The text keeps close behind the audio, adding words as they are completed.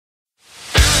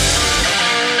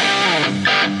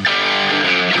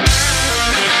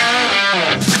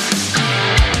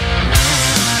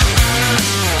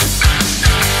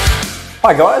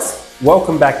Hi guys,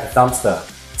 welcome back to Thumpstar.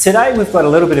 Today we've got a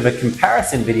little bit of a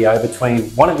comparison video between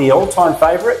one of the all-time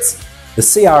favourites, the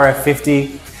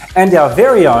CRF50, and our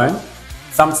very own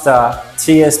Thumpstar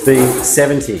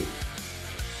TSB70.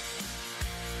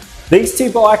 These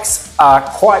two bikes are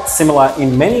quite similar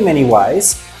in many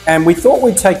ways, and we thought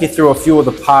we'd take you through a few of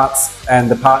the parts and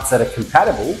the parts that are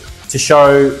compatible to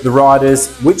show the riders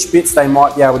which bits they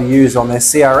might be able to use on their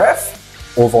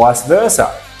CRF or vice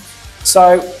versa.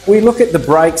 So we look at the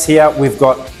brakes here. We've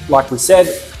got, like we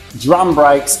said, drum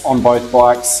brakes on both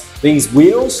bikes. These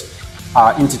wheels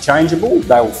are interchangeable.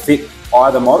 They will fit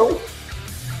either model.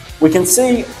 We can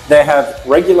see they have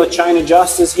regular chain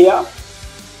adjusters here,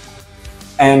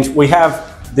 and we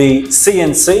have the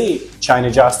CNC chain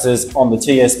adjusters on the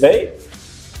TSB.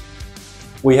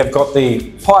 We have got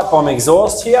the pipe bomb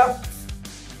exhaust here,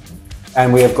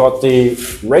 and we have got the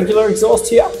regular exhaust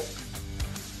here.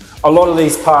 A lot of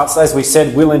these parts, as we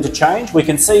said, will interchange. We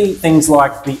can see things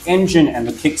like the engine and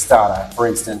the kickstarter, for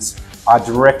instance, are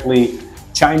directly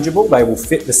changeable. They will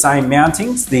fit the same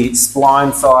mountings. The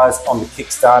spline size on the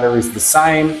kickstarter is the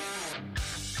same.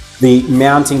 The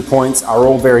mounting points are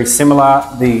all very similar.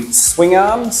 The swing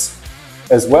arms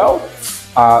as well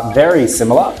are very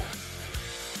similar.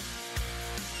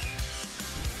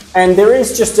 And there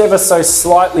is just ever so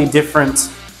slightly different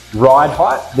ride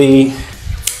height. The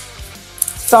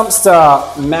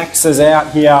Thumpstar maxes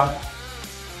out here.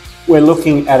 We're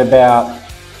looking at about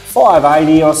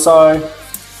 580 or so.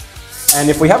 And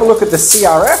if we have a look at the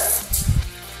CRF,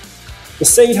 the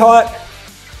seat height,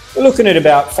 we're looking at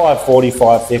about 540,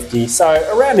 550. So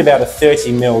around about a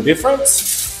 30mm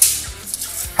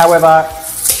difference. However,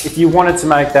 if you wanted to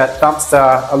make that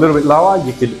Thumpstar a little bit lower,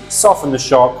 you could soften the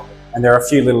shock, and there are a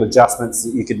few little adjustments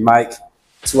that you could make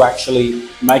to actually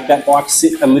make that bike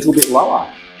sit a little bit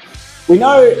lower. We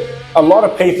know a lot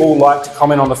of people like to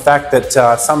comment on the fact that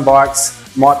some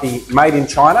bikes might be made in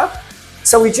China.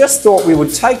 So we just thought we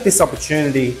would take this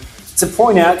opportunity to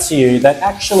point out to you that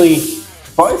actually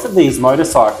both of these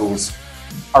motorcycles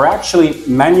are actually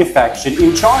manufactured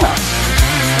in China.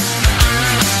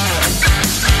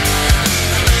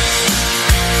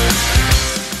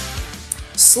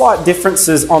 Slight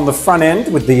differences on the front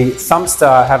end, with the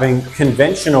Thumpstar having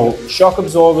conventional shock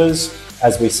absorbers,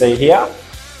 as we see here,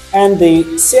 and the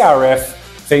CRF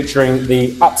featuring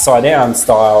the upside down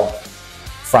style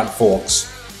front forks.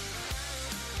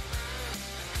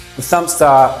 The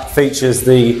Thumpstar features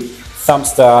the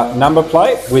Thumpstar number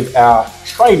plate with our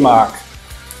trademark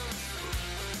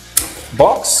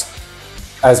box,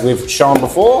 as we've shown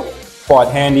before. Quite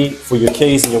handy for your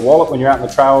keys and your wallet when you're out in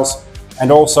the trails,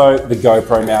 and also the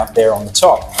GoPro mount there on the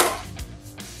top.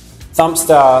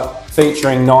 Thumpstar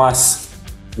featuring nice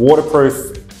waterproof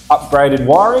upgraded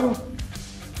wiring.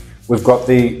 We've got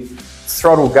the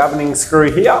throttle governing screw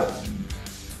here,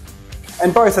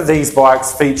 and both of these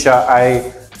bikes feature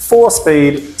a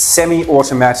 4-speed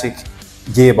semi-automatic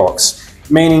gearbox,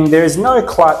 meaning there is no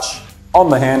clutch on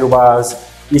the handlebars.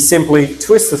 You simply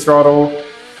twist the throttle,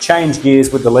 change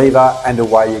gears with the lever, and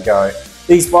away you go.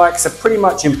 These bikes are pretty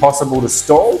much impossible to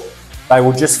stall. They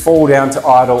will just fall down to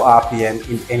idle RPM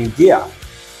in any gear.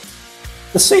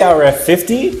 The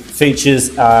CRF50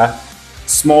 features a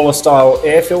smaller style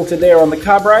air filter there on the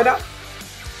carburetor.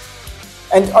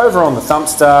 And over on the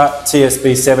Thumpstar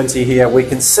TSB70 here, we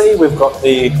can see we've got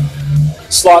the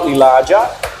slightly larger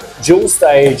dual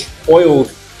stage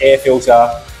oiled air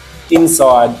filter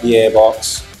inside the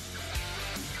airbox,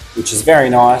 which is very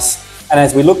nice. And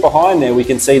as we look behind there, we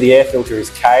can see the air filter is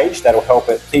caged. That'll help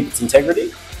it keep its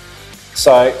integrity.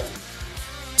 So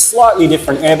slightly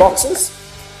different airboxes.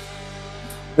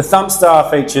 The Thumpstar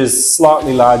features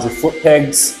slightly larger foot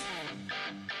pegs.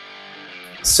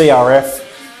 CRF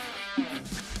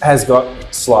has got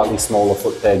slightly smaller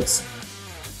foot pegs.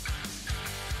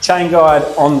 Chain guide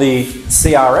on the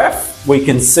CRF, we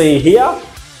can see here,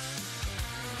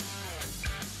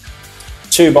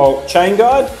 2-bolt chain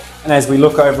guide, and as we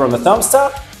look over on the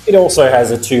Thumpstar, it also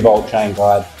has a 2-bolt chain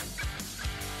guide.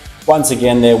 Once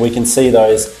again there we can see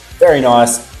those very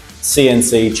nice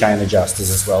CNC chain adjusters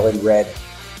as well in red.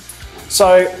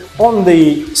 So on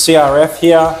the CRF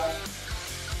here,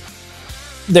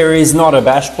 there is not a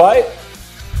bash plate.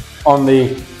 On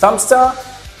the Thumpstar,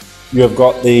 you have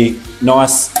got the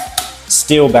nice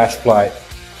steel bash plate.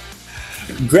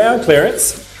 Ground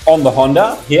clearance on the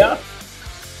Honda here,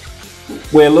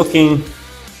 we're looking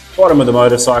bottom of the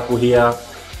motorcycle here,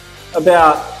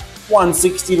 about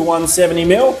 160 to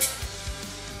 170mm.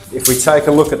 If we take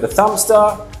a look at the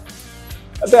Thumpstar,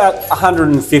 about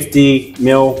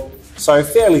 150mm. So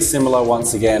fairly similar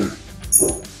once again.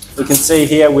 We can see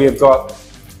here we have got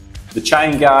the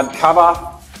chain guard cover,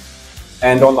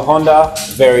 and on the Honda,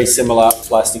 very similar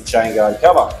plastic chain guard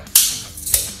cover.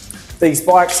 These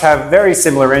bikes have very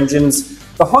similar engines,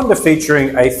 the Honda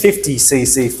featuring a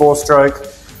 50cc 4-stroke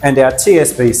and our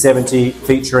TSB70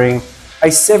 featuring a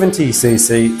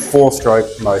 70cc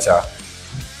 4-stroke motor.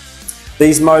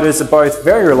 These motors are both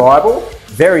very reliable,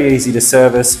 very easy to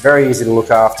service, very easy to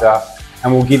look after,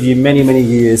 and will give you many, many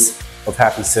years of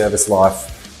happy service life.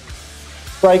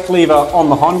 Brake lever on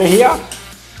the Honda here,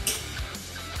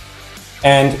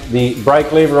 and the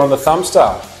brake lever on the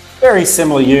Thumpstar. Very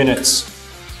similar units.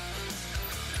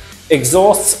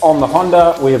 Exhausts on the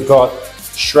Honda, we have got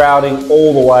shrouding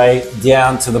all the way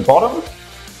down to the bottom.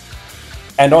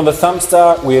 And on the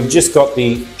Thumpstar, we have just got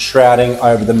the shrouding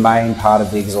over the main part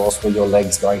of the exhaust where your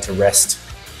leg's going to rest.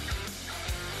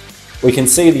 We can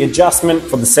see the adjustment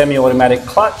for the semi-automatic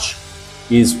clutch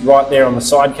is right there on the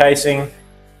side casing,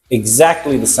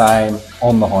 exactly the same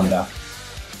on the Honda.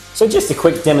 So just a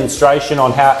quick demonstration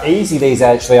on how easy these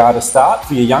actually are to start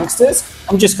for your youngsters.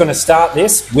 I'm just going to start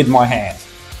this with my hand.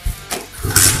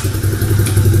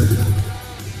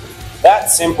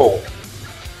 That's simple.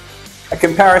 A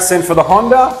comparison for the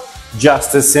Honda,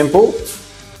 just as simple.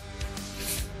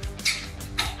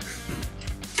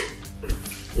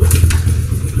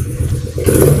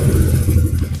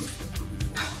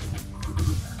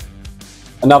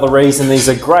 Another reason these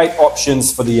are great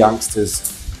options for the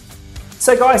youngsters.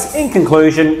 So guys, in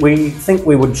conclusion, we think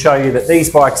we would show you that these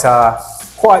bikes are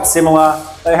quite similar.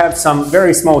 They have some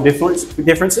very small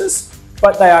differences,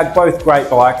 but they are both great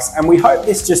bikes, and we hope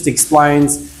this just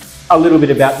explains a little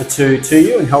bit about the two to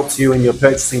you and helps you in your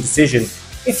purchasing decision.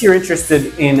 If you're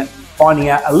interested in finding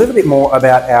out a little bit more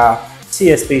about our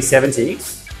TSB70,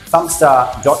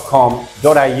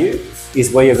 thumpstar.com.au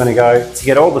is where you're going to go to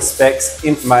get all the specs,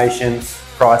 information,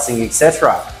 pricing,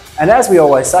 etc. And as we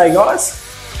always say, guys,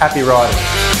 happy riding.